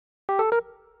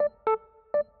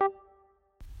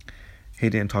Hey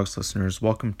Dan Talks listeners,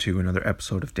 welcome to another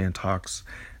episode of Dan Talks.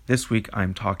 This week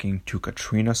I'm talking to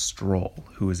Katrina Stroll,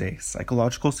 who is a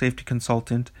psychological safety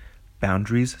consultant,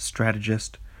 boundaries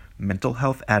strategist, mental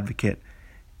health advocate,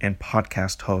 and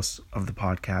podcast host of the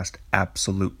podcast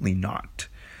Absolutely Not.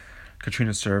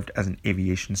 Katrina served as an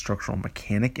aviation structural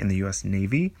mechanic in the U.S.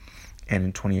 Navy, and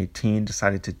in 2018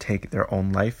 decided to take their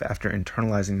own life after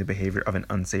internalizing the behavior of an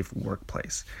unsafe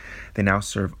workplace. They now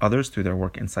serve others through their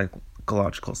work in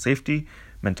psychological safety,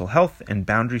 mental health, and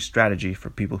boundary strategy for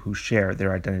people who share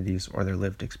their identities or their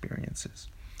lived experiences.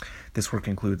 This work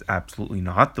includes Absolutely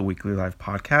Not, the weekly live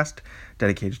podcast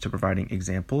dedicated to providing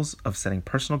examples of setting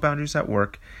personal boundaries at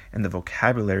work and the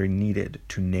vocabulary needed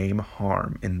to name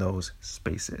harm in those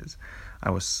spaces.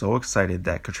 I was so excited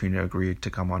that Katrina agreed to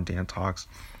come on Dan Talks.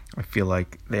 I feel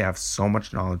like they have so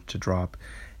much knowledge to drop,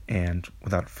 and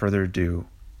without further ado,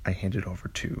 I hand it over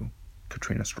to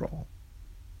Katrina Stroll.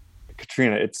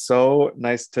 Katrina, it's so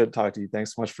nice to talk to you.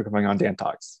 Thanks so much for coming on Dan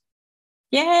Talks.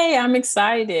 Yay, I'm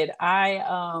excited.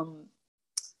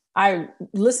 I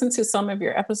listened to some of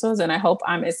your episodes and I hope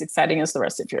I'm as exciting as the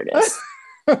rest of your guests.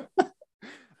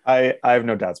 I have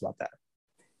no doubts about that.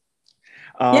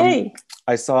 Yay.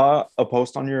 I saw a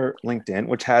post on your LinkedIn,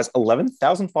 which has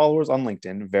 11,000 followers on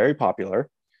LinkedIn, very popular.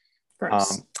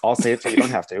 I'll say it so you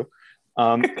don't have to.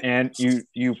 And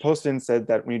you posted and said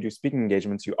that when you do speaking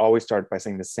engagements, you always start by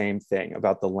saying the same thing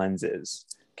about the lenses.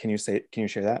 Can you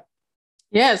share that?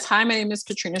 Yes. Hi, my name is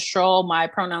Katrina Stroll. My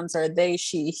pronouns are they,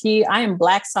 she, he. I am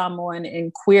Black, Samoan,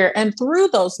 and queer. And through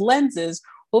those lenses,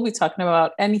 we'll be talking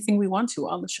about anything we want to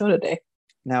on the show today.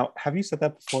 Now, have you said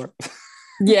that before?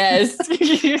 Yes.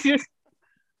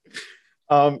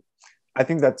 I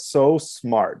think that's so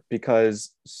smart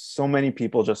because so many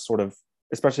people just sort of,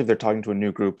 especially if they're talking to a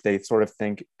new group, they sort of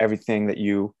think everything that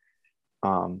you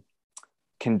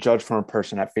can judge from a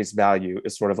person at face value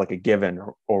is sort of like a given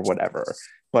or whatever.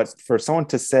 But for someone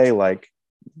to say like,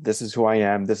 this is who I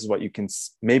am, this is what you can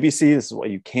maybe see, this is what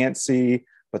you can't see,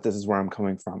 but this is where I'm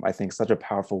coming from, I think such a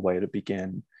powerful way to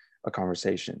begin a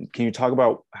conversation. Can you talk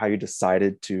about how you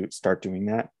decided to start doing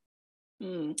that?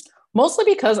 Mostly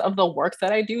because of the work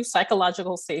that I do.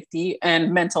 Psychological safety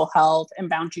and mental health and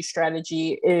boundary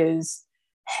strategy is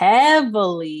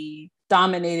heavily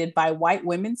dominated by white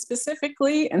women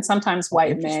specifically, and sometimes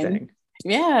white men.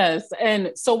 Yes.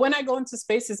 And so when I go into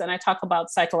spaces and I talk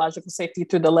about psychological safety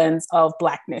through the lens of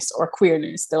Blackness or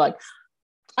queerness, they're like,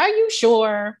 are you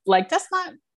sure? Like,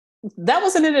 that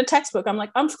wasn't in a textbook. I'm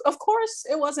like, of course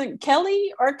it wasn't,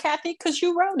 Kelly or Kathy, because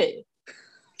you wrote it.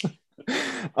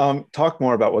 Talk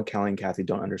more about what Kelly and Kathy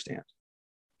don't understand.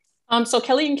 So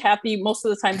Kelly and Kathy, most of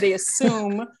the time they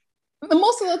assume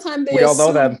we all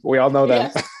know them. We all know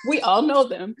them. Yes, we all know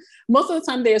them. Most of the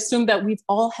time they assume that we've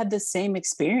all had the same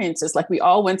experiences. Like we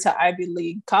all went to Ivy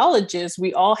League colleges.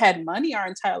 We all had money our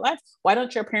entire life. Why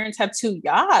don't your parents have 2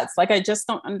 yachts? Like, I just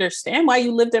don't understand why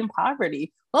you lived in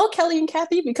poverty. Well, Kelly and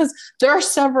Kathy, because there are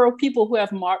several people who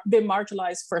have been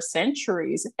marginalized for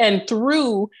centuries. And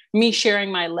through me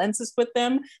sharing my lenses with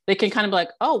them, they can kind of be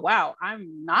like, oh, wow,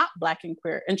 I'm not Black and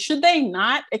queer. And should they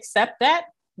not accept that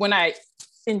when I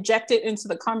inject it into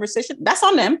the conversation? That's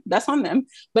on them.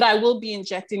 But I will be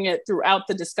injecting it throughout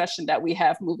the discussion that we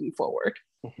have moving forward.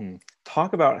 Mm-hmm.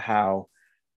 Talk about how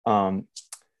I'm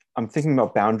thinking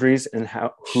about boundaries and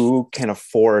who can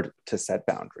afford to set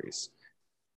boundaries.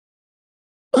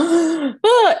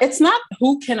 It's not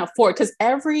who can afford, because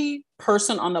every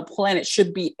person on the planet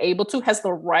should be able to, has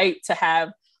the right to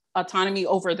have autonomy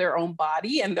over their own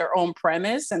body and their own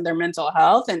premise and their mental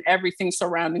health and everything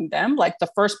surrounding them. Like, the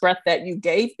first breath that you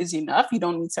gave is enough. You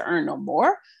don't need to earn no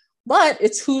more. But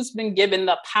it's who's been given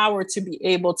the power to be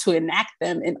able to enact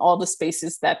them in all the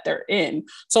spaces that they're in.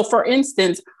 So for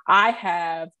instance, I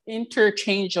have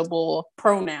interchangeable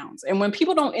pronouns. And when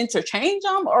people don't interchange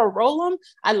them or roll them,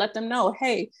 I let them know,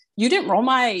 hey, you didn't roll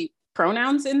my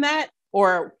pronouns in that,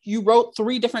 or you wrote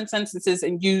 3 different sentences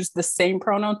and used the same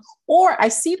pronoun, or I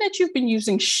see that you've been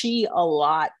using she a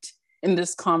lot in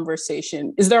this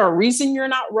conversation. Is there a reason you're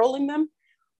not rolling them?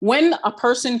 When a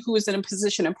person who is in a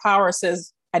position of power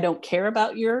says, I don't care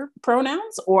about your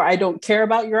pronouns, or I don't care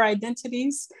about your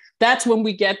identities, that's when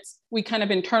we kind of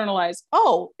internalize,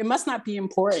 oh, it must not be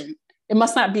important. It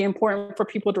must not be important for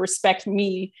people to respect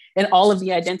me and all of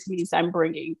the identities I'm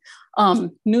bringing.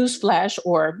 Newsflash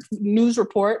or news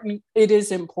report, it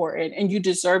is important, and you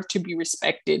deserve to be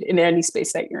respected in any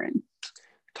space that you're in.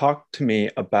 Talk to me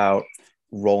about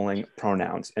rolling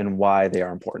pronouns and why they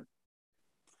are important.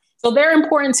 So they're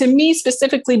important to me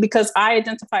specifically because I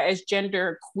identify as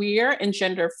gender queer and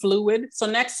gender fluid. So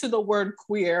next to the word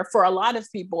queer, for a lot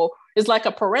of people, is like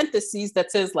a parenthesis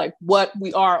that says like what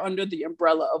we are under the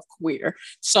umbrella of queer.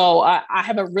 So I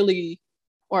have a really,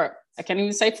 or I can't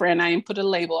even say friend, I didn't put a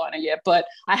label on it yet, but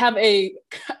I have a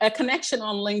connection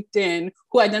on LinkedIn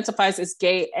who identifies as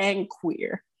gay and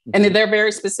queer. Mm-hmm. And they're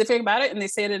very specific about it and they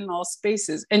say it in all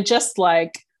spaces. And just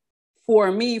like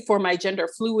for me, for my gender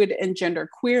fluid and gender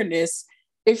queerness,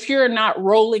 if you're not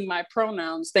rolling my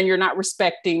pronouns, then you're not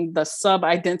respecting the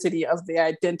sub-identity of the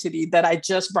identity that I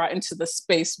just brought into the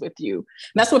space with you. And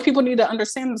that's what people need to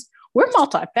understand. We're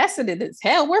multifaceted as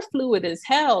hell. We're fluid as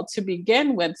hell to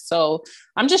begin with. So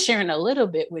I'm just sharing a little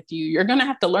bit with you. You're going to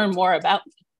have to learn more about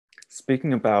me.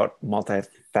 Speaking about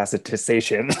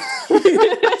multifacetization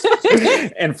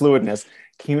and fluidness,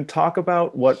 can you talk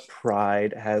about what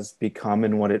Pride has become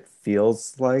and what it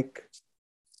feels like?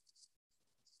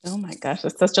 Oh my gosh,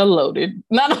 that's such a loaded,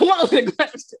 not a loaded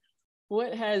question.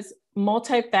 What has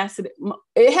multifaceted?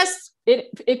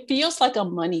 It feels like a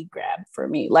money grab for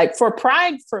me. Like for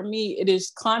Pride, for me, it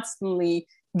is constantly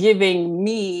giving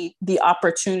me the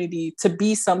opportunity to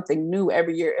be something new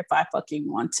every year if I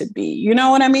fucking want to be. You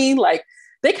know what I mean? Like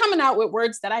they coming out with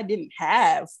words that I didn't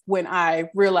have when I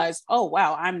realized, oh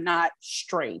wow, I'm not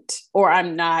straight or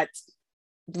I'm not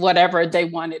whatever they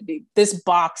wanted me. This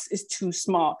box is too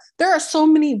small. There are so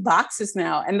many boxes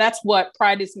now, and that's what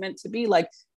Pride is meant to be. Like,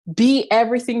 be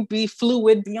everything, be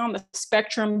fluid, be on the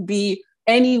spectrum, be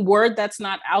any word that's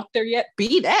not out there yet.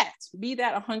 Be that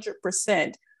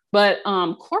 100%. But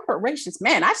corporations,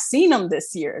 man, I've seen them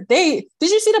this year. Did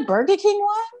you see the Burger King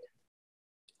one?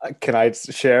 Can I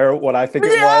share what I think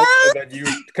it was, and then you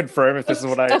confirm if this is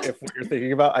what you're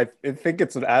thinking about? I think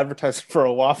it's an advertisement for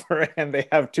a Whopper, and they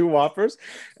have two Whoppers,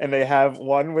 and they have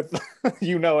one with,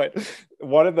 you know it.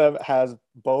 One of them has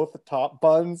both top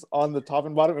buns on the top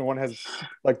and bottom, and one has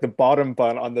like the bottom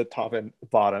bun on the top and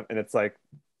bottom, and it's like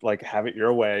have it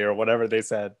your way or whatever they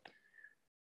said.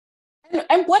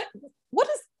 And what is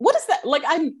that? Like,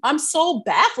 I'm so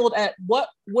baffled at what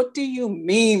do you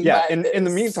mean? Yeah, in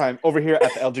the meantime, over here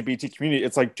at the LGBT community,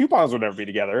 it's like 2 pounds will never be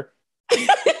together.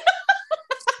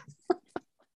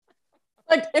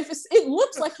 Like, it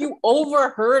looks like you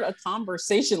overheard a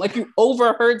conversation, like you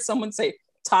overheard someone say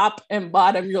top and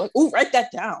bottom. You're like, ooh, write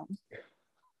that down.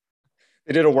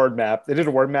 They did a word map. They did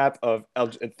a word map of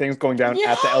things going down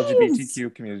at the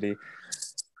LGBTQ community.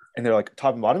 And they're like,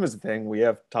 top and bottom is a thing. We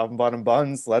have top and bottom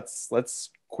buns. Let's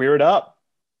queer it up.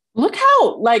 Look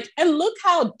how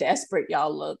desperate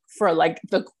y'all look for like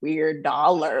the queer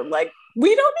dollar. Like,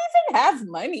 we don't even have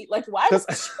money. Like, why?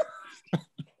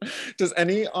 Does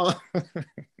any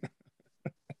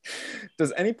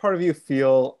part of you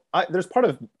feel?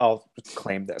 I'll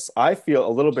claim this. I feel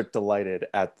a little bit delighted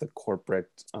at the corporate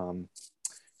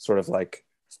sort of like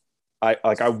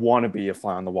I want to be a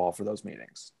fly on the wall for those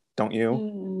meetings. Don't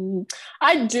you?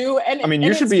 I do. And I mean,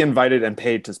 you should be invited and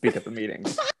paid to speak at the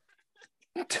meetings,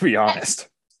 to be honest.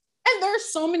 And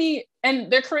there's so many, and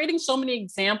they're creating so many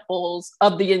examples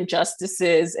of the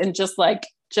injustices and just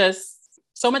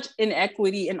so much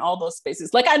inequity in all those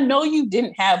spaces. Like, I know you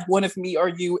didn't have one of me or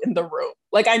you in the room.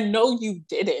 Like, I know you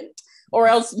didn't, or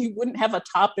else you wouldn't have a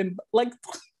top and like,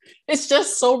 it's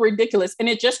just so ridiculous. And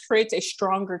it just creates a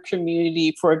stronger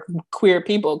community for queer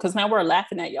people, because now we're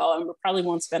laughing at y'all and we probably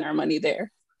won't spend our money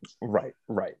there. Right.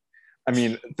 I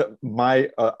mean,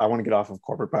 I want to get off of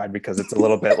corporate Pride because it's a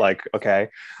little bit like, okay.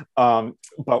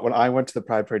 But when I went to the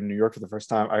Pride Parade in New York for the first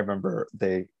time, I remember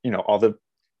they, all the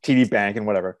TD Bank and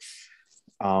whatever.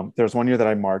 There was one year that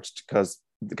I marched because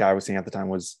the guy I was seeing at the time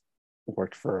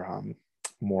worked for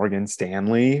Morgan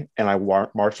Stanley, and I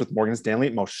marched with Morgan Stanley.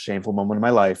 Most shameful moment of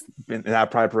my life in that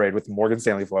Pride Parade with Morgan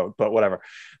Stanley float, but whatever.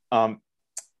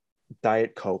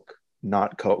 Diet Coke,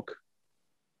 not Coke.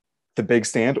 The big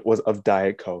stand was of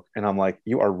Diet Coke, and I'm like,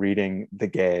 you are reading the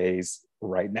gays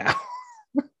right now.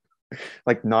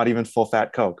 Like, not even full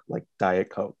fat Coke, like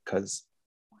Diet Coke, because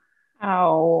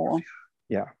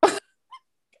yeah.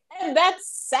 And that's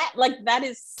sad. Like, that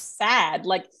is sad.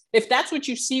 Like, if that's what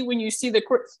you see when you see the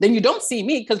then you don't see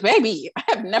me, because baby, I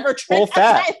have never tried full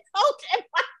fat Coke.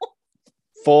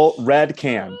 Full red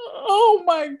can. Oh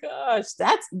my gosh,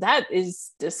 that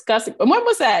is disgusting. And when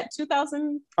was that?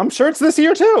 2000? I'm sure it's this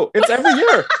year too. It's every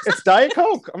year. It's Diet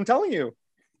Coke. I'm telling you.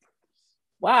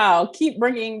 Wow, keep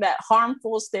bringing that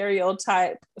harmful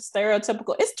stereotypical.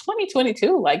 It's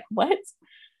 2022. Like, what?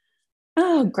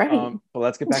 Oh, great. Well,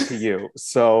 let's get back to you.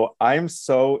 So I'm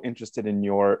so interested in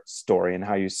your story and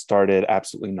how you started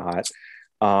Absolutely Not.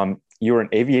 You were an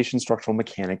aviation structural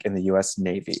mechanic in the U.S.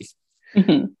 Navy.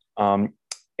 Mm-hmm.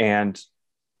 And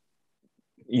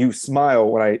you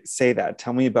smile when I say that.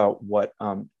 Tell me about what,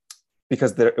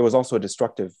 because it was also a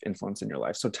destructive influence in your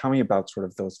life. So tell me about sort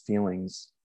of those feelings,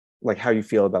 like how you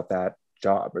feel about that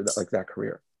job or that, like that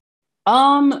career.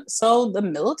 So the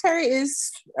military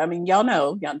is, I mean, y'all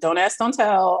know, y'all don't ask, don't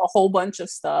tell, a whole bunch of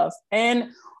stuff.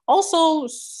 And also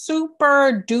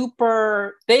super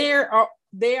duper, they are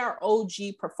OG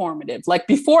performative. Like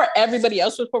before everybody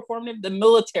else was performative, the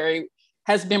military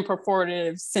has been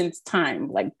performative since time.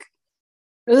 Like,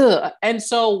 ugh. And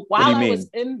so What do while you I was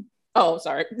mean? in, oh,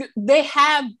 sorry,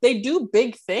 they do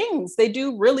big things. They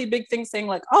do really big things saying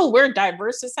like, oh, we're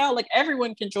diverse as hell. Like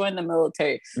everyone can join the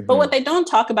military. But Mm-hmm. what they don't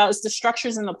talk about is the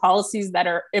structures and the policies that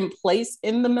are in place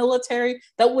in the military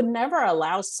that would never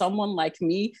allow someone like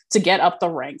me to get up the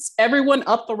ranks. Everyone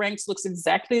up the ranks looks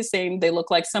exactly the same. They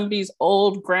look like somebody's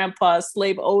old grandpa,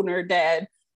 slave owner, dad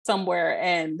somewhere.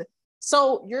 And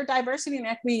so your diversity and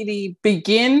equity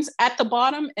begins at the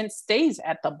bottom and stays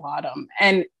at the bottom.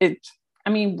 And I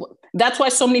mean, that's why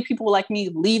so many people like me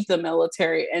leave the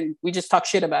military and we just talk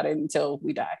shit about it until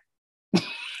we die.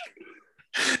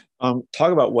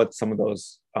 Talk about what some of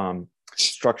those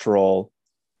structural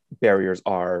barriers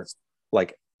are,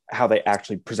 like how they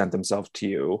actually present themselves to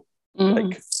you, Mm-hmm.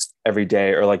 like every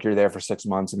day, or like you're there for 6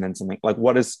 months and then something like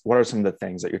what are some of the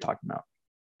things that you're talking about?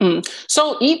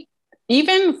 So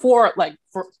even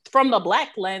from the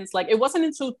Black lens, like it wasn't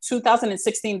until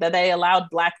 2016 that they allowed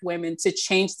Black women to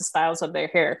change the styles of their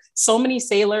hair. So many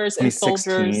sailors and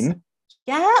soldiers, 2016.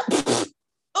 yeah,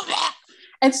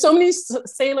 and so many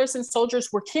sailors and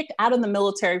soldiers were kicked out of the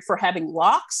military for having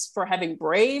locks, for having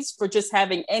braids, for just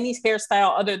having any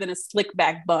hairstyle other than a slick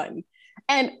back bun.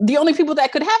 And the only people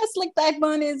that could have a slick back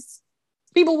bun is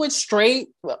people with straight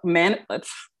men.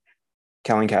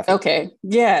 Kelly and Kathy. Okay.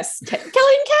 Yes. Kelly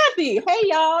and Kathy. Hey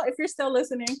y'all, if you're still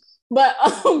listening. But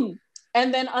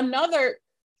and then another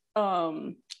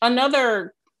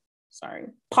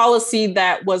policy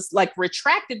that was like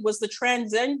retracted was the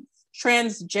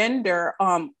transgender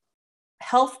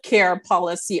healthcare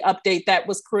policy update that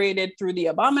was created through the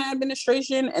Obama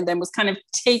administration and then was kind of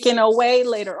taken away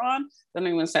later on. Don't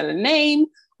even say the name,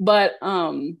 but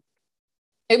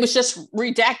it was just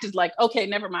redacted like, okay,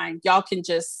 never mind. Y'all can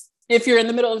just, if you're in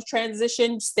the middle of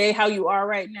transition, stay how you are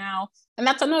right now. And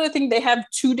that's another thing. They have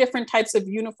two different types of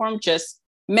uniform, just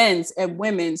men's and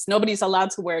women's. Nobody's allowed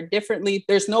to wear differently.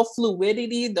 There's no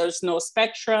fluidity. There's no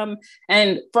spectrum.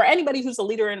 And for anybody who's a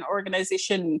leader in an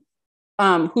organization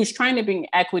who's trying to bring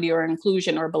equity or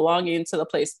inclusion or belonging into the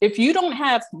place, if you don't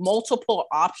have multiple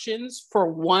options for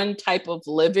one type of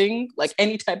living, like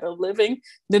any type of living,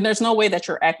 then there's no way that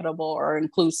you're equitable or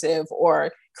inclusive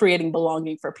or creating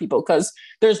belonging for people. Because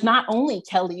there's not only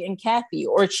Kelly and Kathy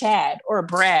or Chad or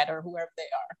Brad or whoever they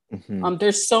are. Mm-hmm.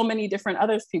 There's so many different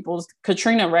other people.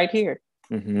 Katrina right here.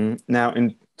 Mm-hmm. Now,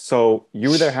 and so you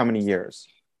were there how many years?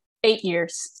 8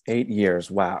 years. 8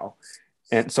 years. Wow.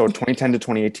 And so 2010 to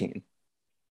 2018.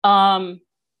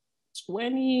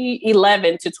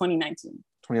 2011 to 2019.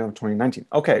 2011, 2019.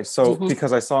 Okay, so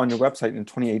because I saw on your website in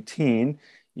 2018,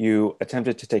 you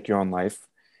attempted to take your own life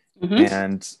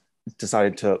and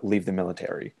decided to leave the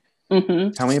military.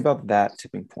 Tell me about that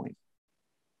tipping point.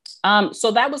 So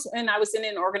that was when I was in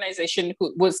an organization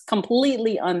who was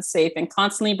completely unsafe and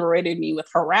constantly berated me with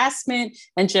harassment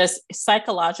and just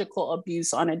psychological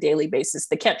abuse on a daily basis.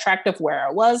 They kept track of where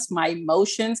I was, my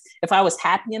emotions. If I was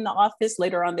happy in the office,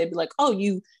 later on, they'd be like, oh,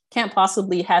 you can't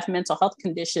possibly have mental health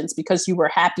conditions because you were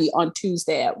happy on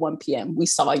Tuesday at 1 p.m. We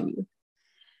saw you.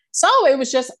 So it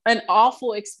was just an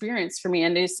awful experience for me.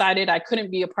 And they decided I couldn't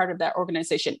be a part of that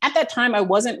organization. At that time, I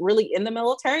wasn't really in the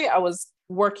military. I was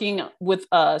working with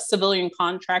civilian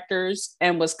contractors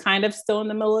and was kind of still in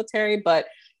the military, but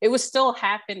it was still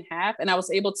half and half. And I was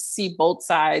able to see both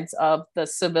sides of the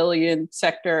civilian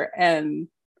sector and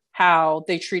how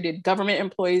they treated government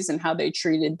employees and how they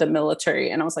treated the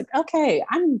military. And I was like, okay,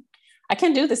 I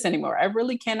can't do this anymore. I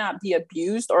really cannot be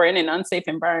abused or in an unsafe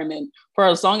environment for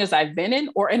as long as I've been in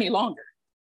or any longer.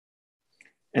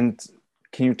 And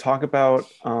can you talk about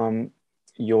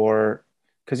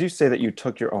because you say that you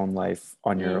took your own life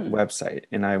on your website,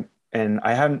 and I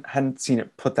hadn't seen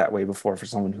it put that way before for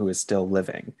someone who is still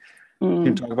living. Can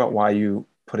you talk about why you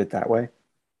put it that way?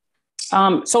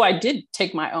 So I did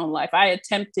take my own life. I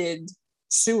attempted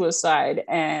suicide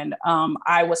and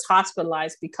I was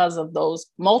hospitalized because of those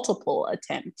multiple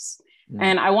attempts.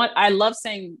 And I love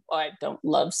saying, well, I don't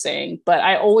love saying, but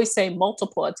I always say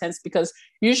multiple attempts because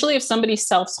usually if somebody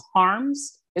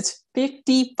self-harms, it's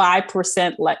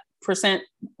 55%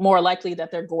 more likely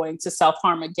that they're going to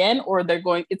self-harm again, or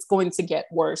it's going to get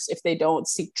worse if they don't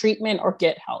seek treatment or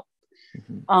get help.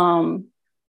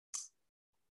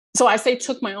 So I say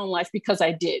took my own life because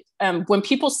I did. When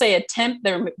people say attempt,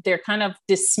 they're kind of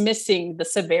dismissing the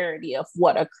severity of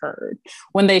what occurred.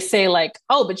 When they say like,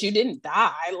 "Oh, but you didn't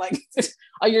die," like,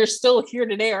 "Oh, you're still here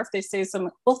today," or if they say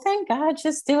something, "Well, thank God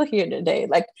you're still here today,"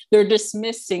 like they're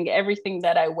dismissing everything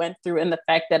that I went through and the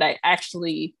fact that I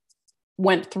actually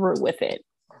went through with it.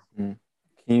 Can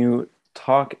you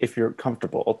talk, if you're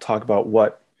comfortable, talk about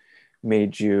what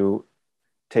made you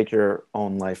take your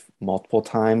own life multiple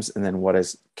times and then what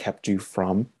has kept you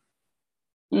from?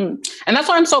 And that's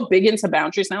why I'm so big into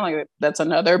boundaries now. Like that's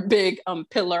another big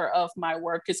pillar of my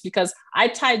work, is because I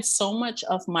tied so much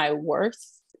of my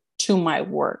worth to my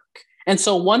work. And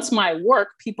so once my work,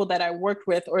 people that I worked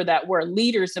with or that were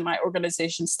leaders in my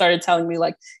organization started telling me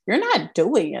like, "You're not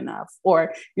doing enough,"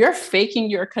 or "You're faking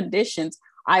your conditions,"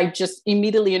 I just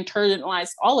immediately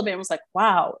internalized all of it and was like,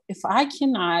 wow, if I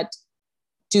cannot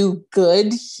do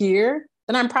good here,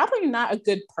 then I'm probably not a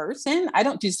good person. I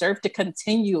don't deserve to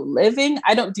continue living.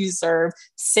 I don't deserve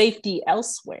safety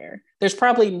elsewhere. There's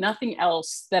probably nothing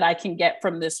else that I can get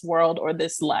from this world or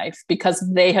this life because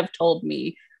they have told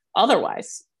me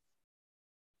otherwise.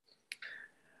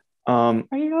 Are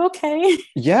you okay?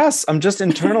 Yes, I'm just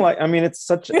internalizing. I mean, it's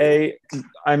such a,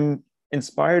 I'm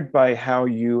inspired by how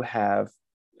you have,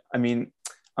 I mean,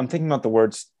 I'm thinking about the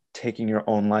words taking your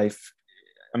own life.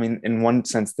 I mean, in one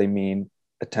sense, they mean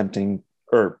attempting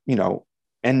or,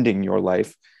 ending your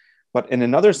life. But in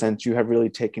another sense, you have really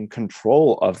taken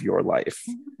control of your life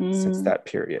since that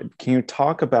period. Can you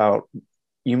talk about,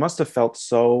 you must have felt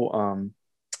so,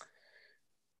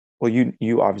 well,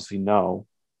 you obviously know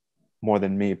more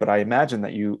than me, but I imagine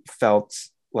that you felt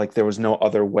like there was no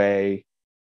other way,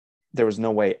 there was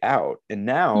no way out. And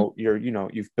now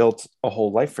you've built a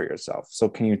whole life for yourself. So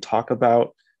can you talk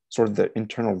about sort of the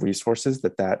internal resources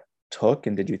that took,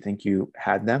 and did you think you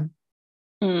had them?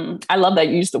 I love that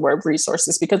you use the word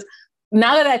resources, because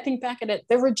now that I think back at it,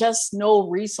 there were just no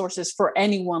resources for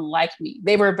anyone like me.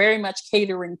 They were very much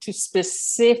catering to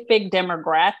specific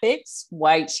demographics,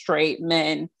 white, straight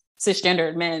men,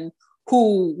 cisgendered men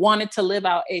who wanted to live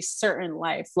out a certain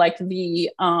life. Like the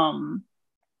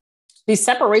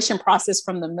separation process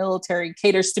from the military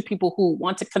caters to people who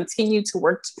want to continue to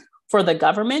work for the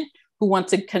government, who want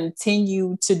to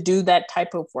continue to do that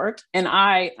type of work. And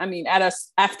I mean,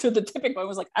 after the tipping point, I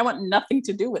was like, I want nothing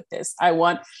to do with this. I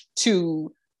want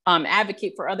to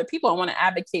advocate for other people. I want to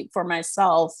advocate for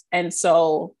myself. And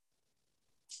so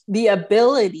the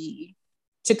ability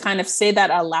to kind of say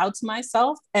that aloud to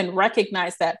myself and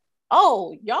recognize that,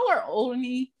 oh, y'all are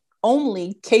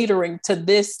only catering to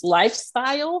this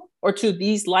lifestyle or to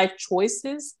these life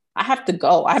choices. I have to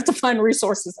go. I have to find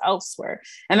resources elsewhere.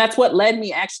 And that's what led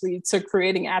me actually to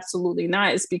creating Absolutely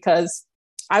Not, is because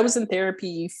I was in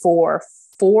therapy for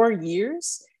 4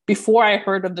 years before I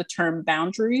heard of the term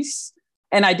boundaries.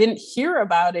 And I didn't hear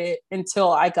about it until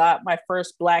I got my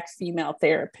first Black female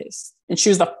therapist. And she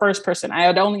was the first person. I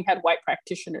had only had white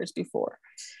practitioners before.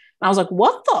 And I was like,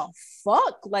 what the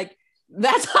fuck? Like,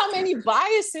 that's how many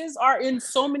biases are in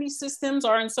so many systems,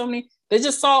 are in so many. They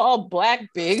just saw a Black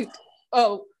big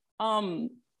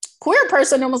queer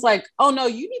person and was like, oh no,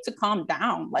 you need to calm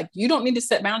down. Like, you don't need to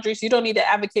set boundaries. You don't need to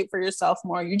advocate for yourself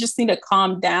more. You just need to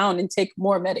calm down and take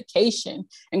more medication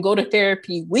and go to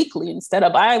therapy weekly instead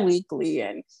of bi-weekly.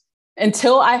 And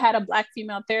until I had a Black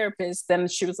female therapist, then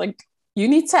she was like, you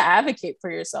need to advocate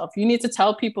for yourself. You need to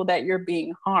tell people that you're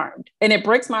being harmed. And it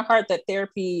breaks my heart that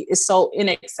therapy is so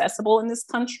inaccessible in this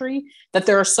country, that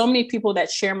there are so many people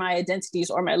that share my identities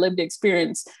or my lived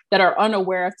experience that are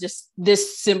unaware of just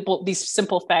these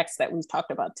simple facts that we've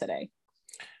talked about today.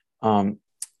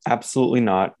 Absolutely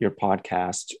Not, your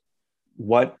podcast.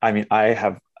 I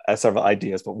have several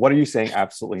ideas, but what are you saying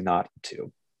absolutely not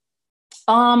to?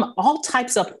 All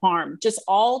types of harm, just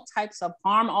all types of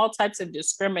harm, all types of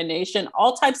discrimination,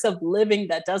 all types of living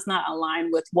that does not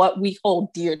align with what we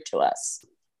hold dear to us.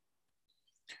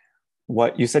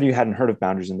 What you said, you hadn't heard of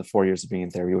boundaries in the 4 years of being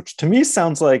in therapy, which to me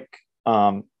sounds like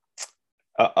a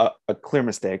clear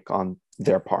mistake on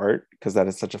their part, because that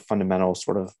is such a fundamental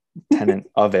sort of tenet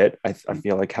of it. I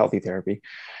feel like healthy therapy.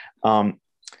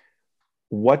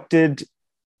 What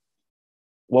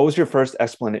was your first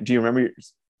explanation? Do you remember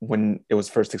when it was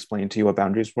first explained to you what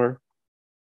boundaries were?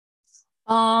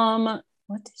 I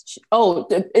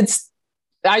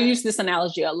use this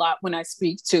analogy a lot when I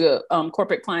speak to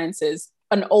corporate clients, is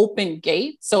an open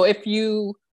gate. So if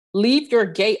you leave your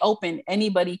gate open,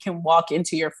 anybody can walk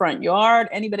into your front yard,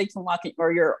 anybody can walk in,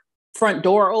 or your front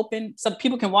door open. Some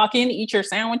people can walk in, eat your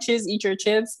sandwiches, eat your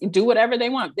chips, and do whatever they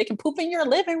want. They can poop in your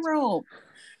living room.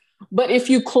 But if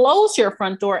you close your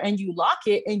front door and you lock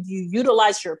it and you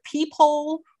utilize your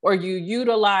peephole or you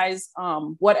utilize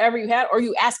whatever you had, or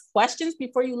you ask questions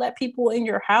before you let people in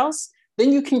your house,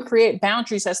 then you can create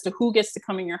boundaries as to who gets to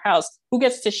come in your house, who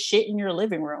gets to shit in your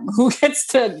living room, who gets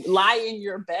to lie in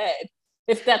your bed,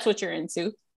 if that's what you're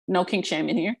into. No kink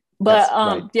shaming here. But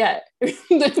right. Yeah.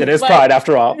 It is pride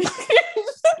after all.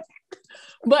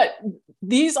 But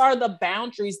these are the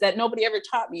boundaries that nobody ever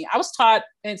taught me. I was taught,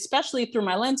 especially through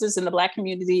my lenses in the Black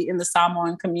community, in the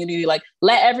Samoan community, like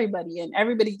let everybody in.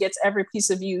 Everybody gets every piece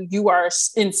of you. You are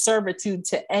in servitude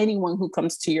to anyone who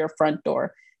comes to your front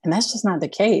door. And that's just not the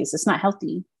case. It's not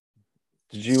healthy.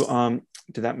 Did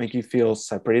that make you feel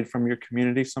separated from your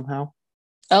community somehow?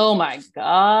 Oh my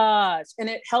gosh. And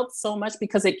it helped so much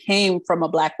because it came from a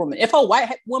Black woman. If a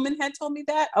white woman had told me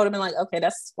that, I would have been like, okay,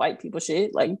 that's white people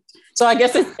shit. Like, so I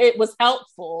guess it was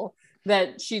helpful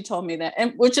that she told me that.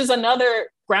 And which is another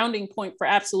grounding point for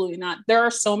absolutely not. There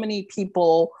are so many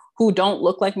people who don't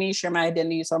look like me, share my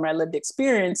identities or my lived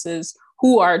experiences,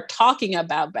 who are talking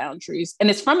about boundaries. And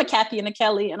it's from a Kathy and a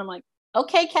Kelly. And I'm like,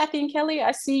 okay, Kathy and Kelly,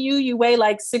 I see you. You weigh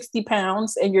like 60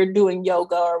 pounds and you're doing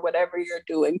yoga or whatever you're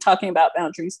doing, talking about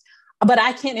boundaries. But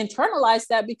I can't internalize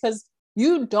that because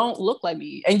you don't look like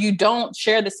me and you don't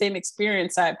share the same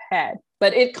experience I've had.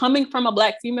 But it coming from a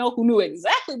Black female who knew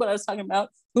exactly what I was talking about,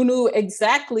 who knew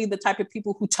exactly the type of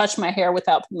people who touch my hair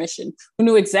without permission, who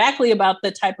knew exactly about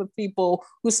the type of people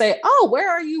who say, oh,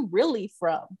 where are you really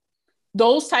from?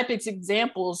 Those type of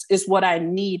examples is what I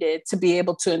needed to be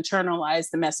able to internalize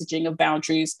the messaging of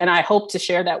boundaries. And I hope to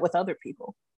share that with other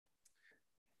people.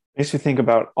 Makes me think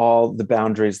about all the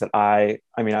boundaries that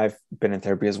I've been in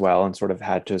therapy as well and sort of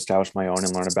had to establish my own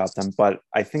and learn about them. But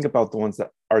I think about the ones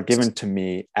that are given to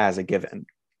me as a given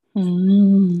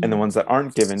and the ones that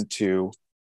aren't given to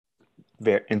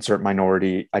insert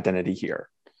minority identity here.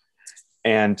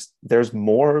 And there's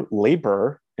more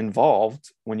labor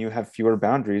involved when you have fewer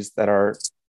boundaries that are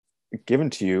given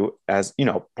to you as,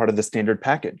 part of the standard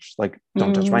package. Like,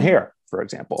 don't touch my hair, for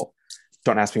example.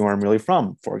 Don't ask me where I'm really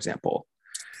from, for example.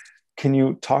 Can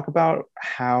you talk about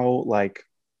how like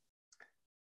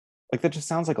that just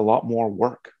sounds like a lot more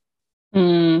work?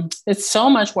 It's so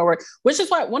much more work, which is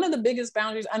why one of the biggest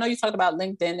boundaries, I know you talked about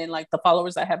LinkedIn and like the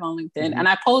followers I have on LinkedIn, and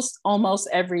I post almost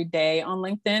every day on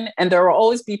LinkedIn, and there will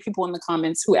always be people in the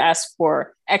comments who ask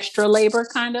for extra labor,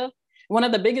 kind of. One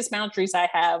of the biggest boundaries I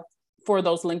have for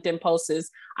those LinkedIn posts is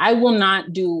I will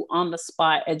not do on the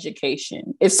spot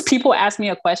education. If people ask me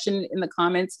a question in the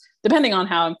comments, depending on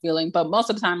how I'm feeling, but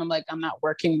most of the time I'm like, I'm not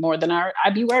working more than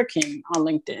I'd be working on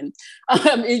LinkedIn.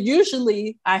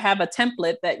 Usually I have a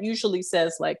template that usually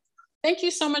says like, thank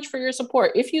you so much for your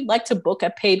support. If you'd like to book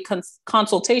a paid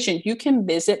consultation, you can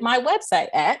visit my website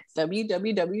at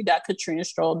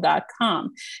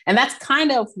www.katrinastroll.com. And that's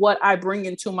kind of what I bring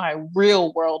into my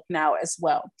real world now as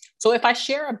well. So if I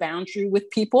share a boundary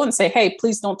with people and say, hey,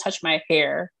 please don't touch my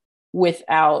hair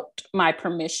without my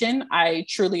permission, I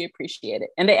truly appreciate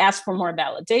it. And they ask for more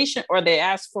validation, or they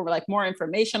ask for like more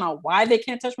information on why they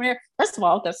can't touch my hair. First of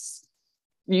all, that's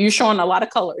you showing a lot of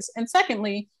colors. And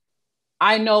secondly,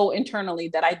 I know internally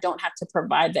that I don't have to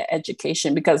provide the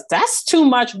education because that's too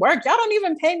much work. Y'all don't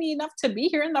even pay me enough to be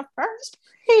here in the first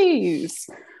place.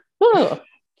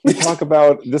 We talk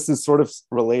about, this is sort of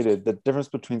related, the difference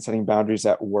between setting boundaries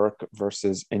at work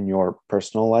versus in your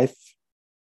personal life.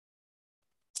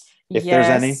 If there's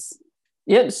any.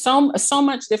 Yeah, so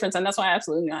much difference. And that's why I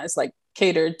absolutely not. It's like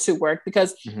catered to work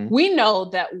because we know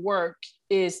that work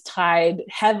is tied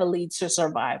heavily to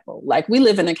survival. Like we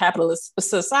live in a capitalist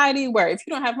society where if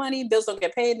you don't have money, bills don't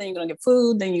get paid, then you don't get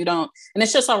food, then you don't. And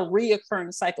it's just a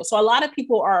reoccurring cycle. So a lot of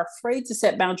people are afraid to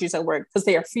set boundaries at work because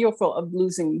they are fearful of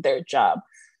losing their job.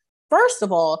 First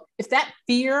of all, if that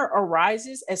fear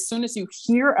arises as soon as you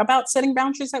hear about setting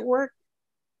boundaries at work,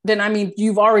 then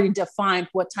you've already defined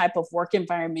what type of work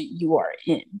environment you are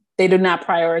in. They do not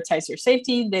prioritize your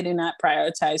safety. They do not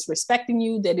prioritize respecting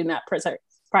you. They do not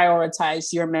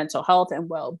prioritize your mental health and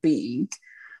well-being.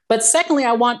 But secondly,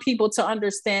 I want people to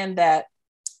understand that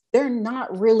they're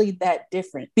not really that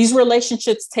different. These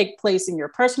relationships take place in your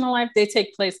personal life. They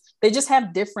just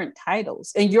have different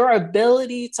titles. And your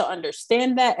ability to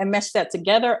understand that and mesh that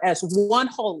together as one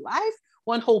whole life,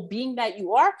 one whole being that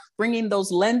you are, bringing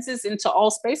those lenses into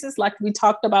all spaces, like we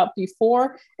talked about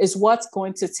before, is what's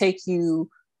going to take you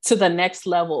to the next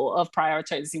level of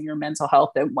prioritizing your mental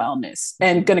health and wellness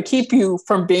and going to keep you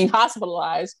from being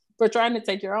hospitalized for trying to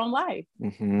take your own life.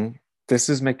 This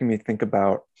is making me think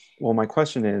about, well, my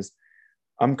question is,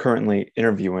 I'm currently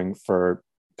interviewing for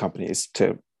companies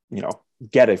to,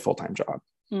 get a full-time job.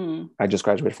 I just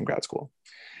graduated from grad school.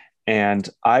 And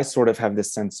I sort of have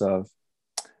this sense of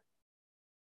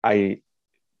I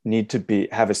need to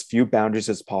have as few boundaries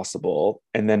as possible.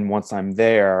 And then once I'm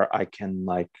there, I can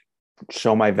like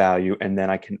show my value, and then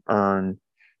I can earn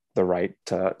the right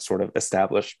to sort of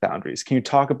establish boundaries. Can you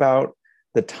talk about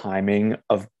the timing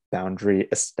of boundary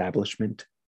establishment?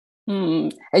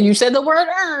 And you said the word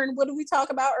earn. What did we talk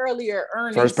about earlier?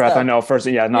 Earning first breath. stuff. I know first.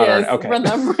 Yeah, not yes, earn. Okay.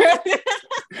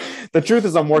 The truth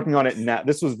is I'm working on it now.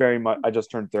 This was very much, I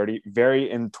just turned 30, very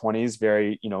in 20s,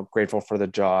 very, grateful for the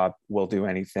job. Will do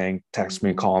anything. Text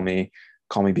me, call me,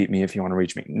 beat me if you want to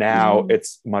reach me. Now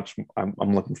it's much,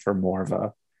 I'm looking for more of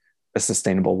a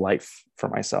sustainable life for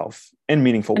myself and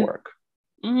meaningful work.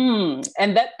 And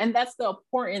that's the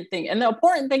important thing. And the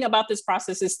important thing about this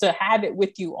process is to have it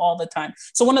with you all the time.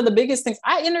 So one of the biggest things,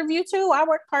 I interview too. I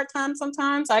work part-time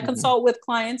sometimes. I consult with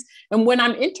clients. And when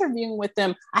I'm interviewing with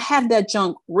them, I have that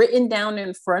junk written down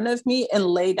in front of me and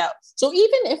laid out. So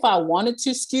even if I wanted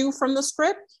to skew from the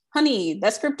script, honey,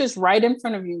 that script is right in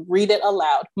front of you. Read it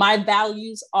aloud. My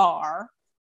values are,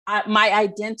 my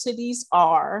identities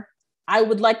are, I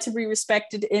would like to be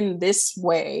respected in this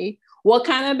way. What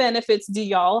kind of benefits do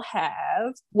y'all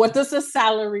have? What does the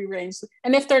salary range?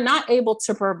 And if they're not able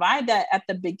to provide that at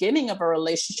the beginning of a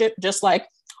relationship, just like,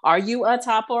 are you a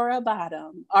top or a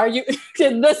bottom? Are you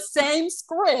the same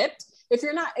script? If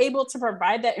you're not able to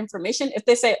provide that information, if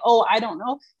they say, oh, I don't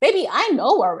know, baby, I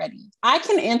know already. I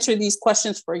can answer these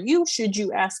questions for you should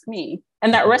you ask me.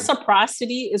 And that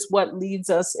reciprocity is what leads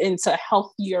us into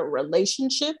healthier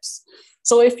relationships.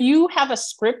 So if you have a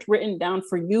script written down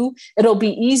for you, it'll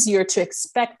be easier to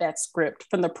expect that script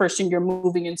from the person you're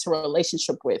moving into a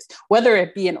relationship with, whether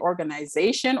it be an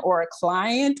organization or a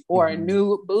client or a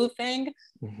new boo thing.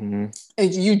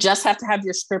 You just have to have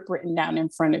your script written down in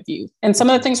front of you. And some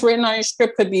of the things written on your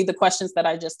script could be the questions that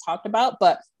I just talked about.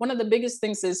 But one of the biggest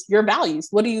things is your values.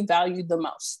 What do you value the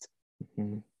most?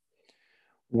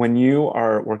 When you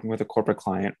are working with a corporate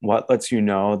client, what lets you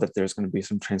know that there's going to be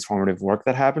some transformative work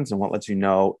that happens, and what lets you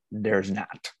know there's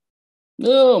not?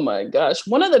 Oh my gosh.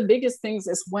 One of the biggest things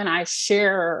is when I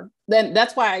share, then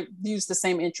that's why I use the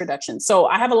same introduction. So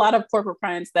I have a lot of corporate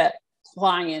clients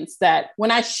that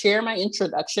when I share my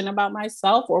introduction about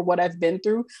myself or what I've been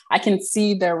through, I can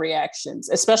see their reactions,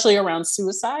 especially around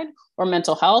suicide or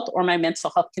mental health or my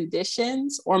mental health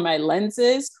conditions or my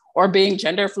lenses or being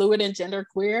gender fluid and gender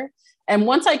queer. And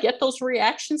once I get those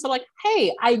reactions, I'm like,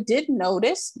 hey, I did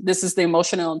notice, this is the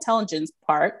emotional intelligence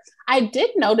part. I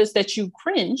did notice that you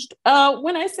cringed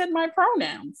when I said my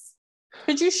pronouns.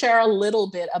 Could you share a little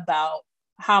bit about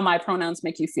how my pronouns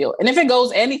make you feel? And if it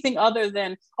goes anything other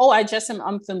than, oh, I just am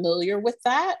unfamiliar with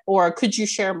that, or could you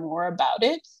share more about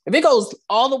it? If it goes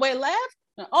all the way left,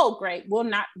 oh, great. We're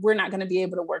not going to be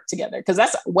able to work together because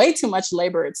that's way too much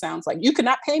labor. It sounds like you could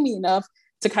not pay me enough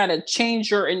to kind of change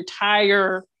your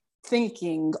entire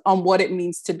thinking on what it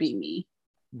means to be me.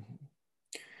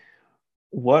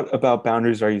 What about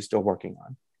boundaries are you still working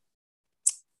on?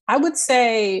 I would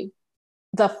say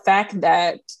the fact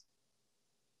that,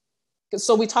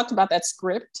 so we talked about that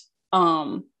script.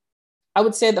 I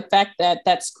would say the fact that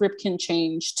that script can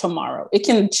change tomorrow. It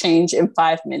can change in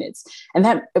 5 minutes. And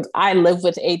that I live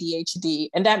with ADHD,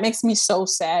 and that makes me so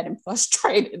sad and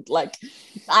frustrated. Like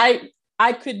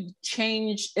I could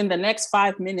change in the next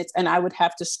 5 minutes and I would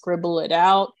have to scribble it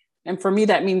out. And for me,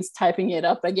 that means typing it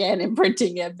up again and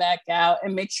printing it back out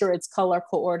and make sure it's color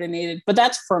coordinated. But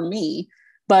that's for me.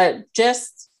 But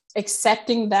just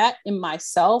accepting that in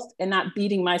myself and not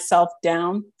beating myself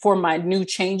down for my new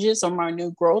changes or my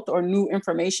new growth or new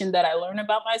information that I learn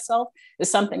about myself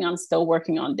is something I'm still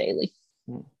working on daily.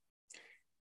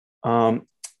 I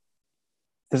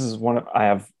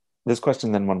have this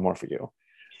question, then one more for you.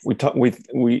 We've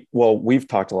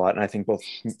talked a lot, and I think both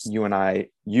you and I,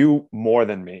 you more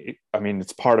than me. I mean,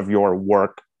 it's part of your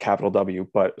work, capital W,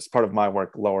 but it's part of my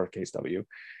work, lowercase w,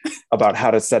 about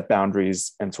how to set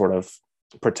boundaries and sort of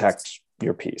protect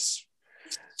your peace.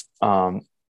 So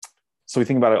we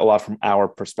think about it a lot from our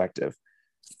perspective.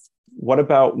 What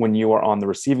about when you are on the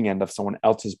receiving end of someone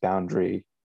else's boundary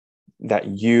that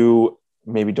you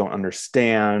maybe don't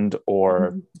understand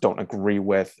or don't agree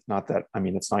with? Not that, I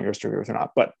mean, it's not yours to agree with or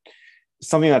not, but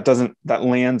something that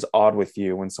lands odd with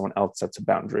you when someone else sets a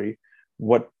boundary.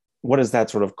 What does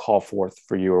that sort of call forth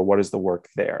for you, or what is the work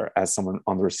there as someone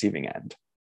on the receiving end?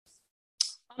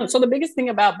 So the biggest thing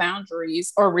about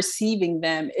boundaries or receiving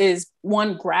them is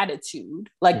one,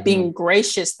 gratitude, like being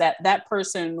gracious that that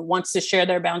person wants to share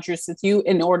their boundaries with you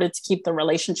in order to keep the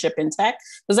relationship intact.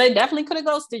 Because they definitely could have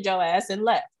ghosted your ass and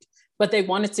left. but they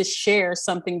wanted to share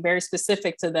something very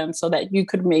specific to them so that you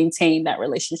could maintain that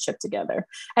relationship together.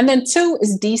 And then 2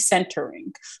 is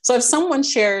decentering. So if someone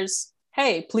shares,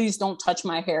 hey, please don't touch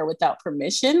my hair without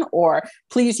permission, or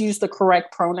please use the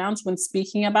correct pronouns when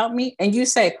speaking about me, and you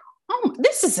say, oh,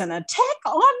 this is an attack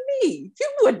on me. You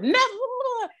would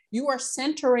never. You are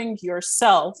centering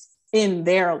yourself in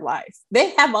their life.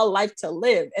 They have a life to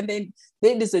live, and then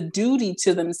it is a duty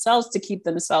to themselves to keep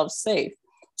themselves safe.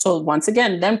 So once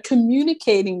again, them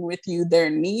communicating with you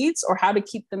their needs or how to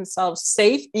keep themselves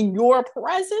safe in your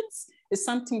presence is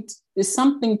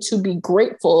something to be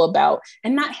grateful about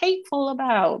and not hateful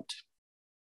about.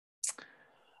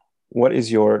 What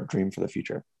is your dream for the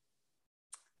future?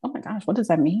 Oh my gosh, what does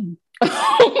that mean?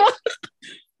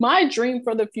 My dream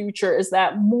for the future is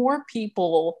that more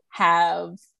people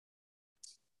have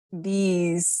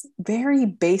these very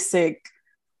basic,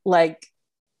 like,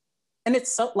 and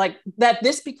it's so like that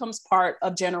this becomes part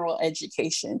of general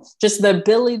education, just the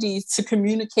ability to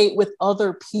communicate with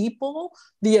other people,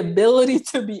 the ability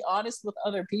to be honest with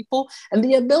other people, and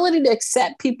the ability to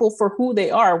accept people for who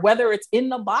they are, whether it's in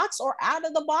the box or out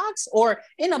of the box or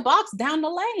in a box down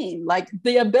the lane. Like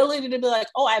the ability to be like,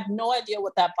 oh, I have no idea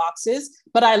what that box is,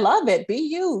 but I love it. Be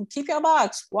you, keep your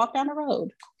box, walk down the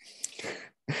road.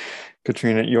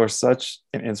 Katrina, you're such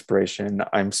an inspiration.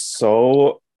 I'm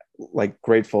so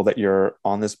grateful that you're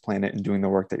on this planet and doing the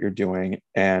work that you're doing.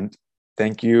 And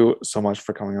thank you so much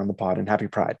for coming on the pod, and happy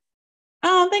Pride.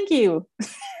 Oh, thank you.